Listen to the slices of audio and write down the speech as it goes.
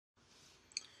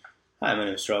Hi, my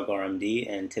name is Strug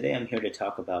RMD, and today I'm here to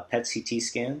talk about PET-CT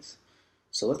scans.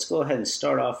 So let's go ahead and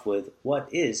start off with what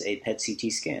is a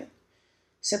PET-CT scan.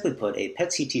 Simply put, a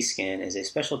PET-CT scan is a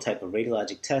special type of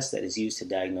radiologic test that is used to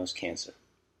diagnose cancer.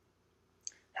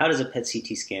 How does a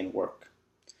PET-CT scan work?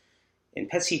 In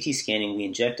PET-CT scanning, we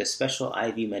inject a special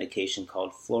IV medication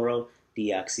called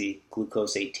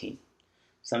fluorodeoxyglucose 18.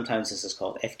 Sometimes this is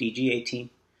called FDG18,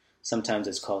 sometimes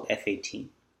it's called F18.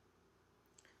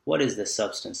 What is this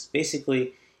substance?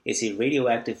 Basically, it's a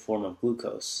radioactive form of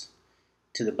glucose.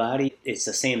 To the body, it's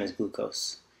the same as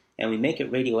glucose. And we make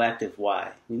it radioactive.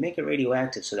 Why? We make it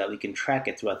radioactive so that we can track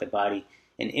it throughout the body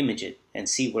and image it and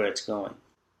see where it's going.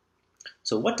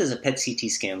 So what does a PET-CT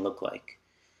scan look like?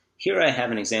 Here I have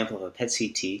an example of a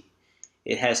PET-CT.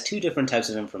 It has two different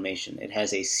types of information. It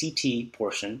has a CT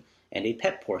portion and a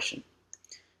PET portion.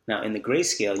 Now, in the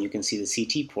grayscale, you can see the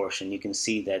CT portion. You can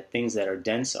see that things that are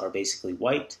dense are basically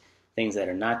white. Things that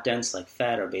are not dense, like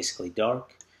fat, are basically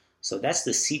dark. So that's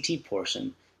the CT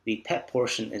portion. The PET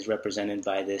portion is represented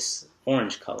by this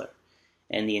orange color.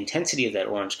 And the intensity of that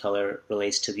orange color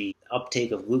relates to the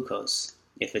uptake of glucose.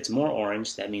 If it's more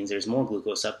orange, that means there's more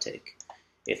glucose uptake.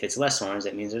 If it's less orange,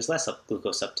 that means there's less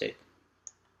glucose uptake.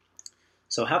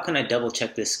 So how can I double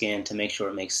check this scan to make sure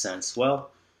it makes sense? Well,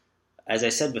 as I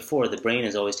said before, the brain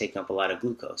is always taking up a lot of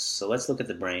glucose. So let's look at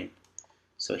the brain.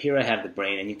 So here I have the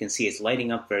brain, and you can see it's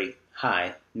lighting up very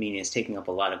high, meaning it's taking up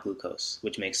a lot of glucose,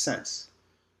 which makes sense.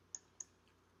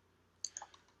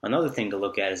 Another thing to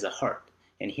look at is the heart.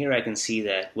 And here I can see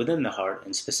that within the heart,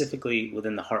 and specifically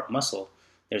within the heart muscle,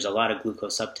 there's a lot of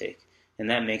glucose uptake. And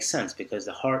that makes sense because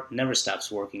the heart never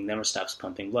stops working, never stops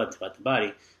pumping blood throughout the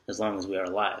body as long as we are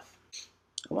alive.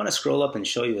 I want to scroll up and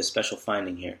show you a special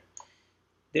finding here.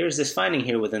 There's this finding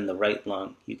here within the right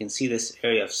lung. You can see this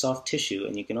area of soft tissue,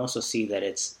 and you can also see that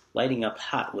it's lighting up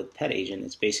hot with PET agent.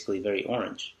 It's basically very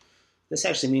orange. This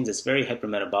actually means it's very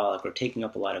hypermetabolic or taking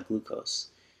up a lot of glucose.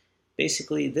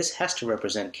 Basically, this has to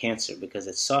represent cancer because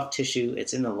it's soft tissue,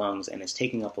 it's in the lungs, and it's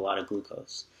taking up a lot of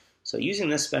glucose. So using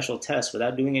this special test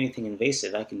without doing anything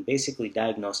invasive, I can basically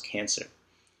diagnose cancer.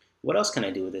 What else can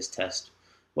I do with this test?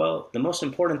 Well, the most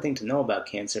important thing to know about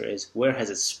cancer is where has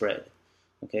it spread.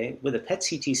 Okay, with a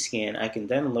PET-CT scan, I can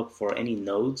then look for any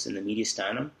nodes in the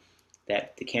mediastinum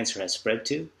that the cancer has spread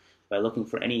to by looking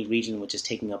for any region which is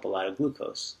taking up a lot of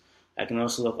glucose. I can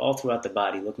also look all throughout the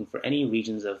body, looking for any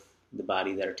regions of the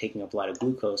body that are taking up a lot of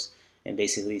glucose and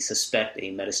basically suspect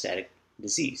a metastatic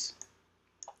disease.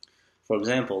 For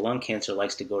example, lung cancer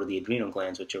likes to go to the adrenal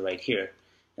glands, which are right here,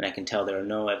 and I can tell there are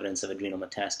no evidence of adrenal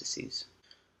metastases.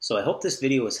 So I hope this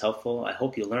video was helpful. I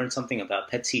hope you learned something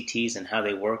about PET-CTs and how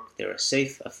they work. They're a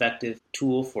safe, effective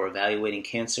tool for evaluating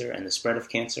cancer and the spread of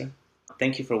cancer.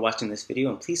 Thank you for watching this video,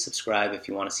 and please subscribe if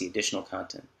you want to see additional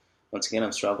content. Once again,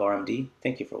 I'm Strug RMD.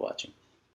 Thank you for watching.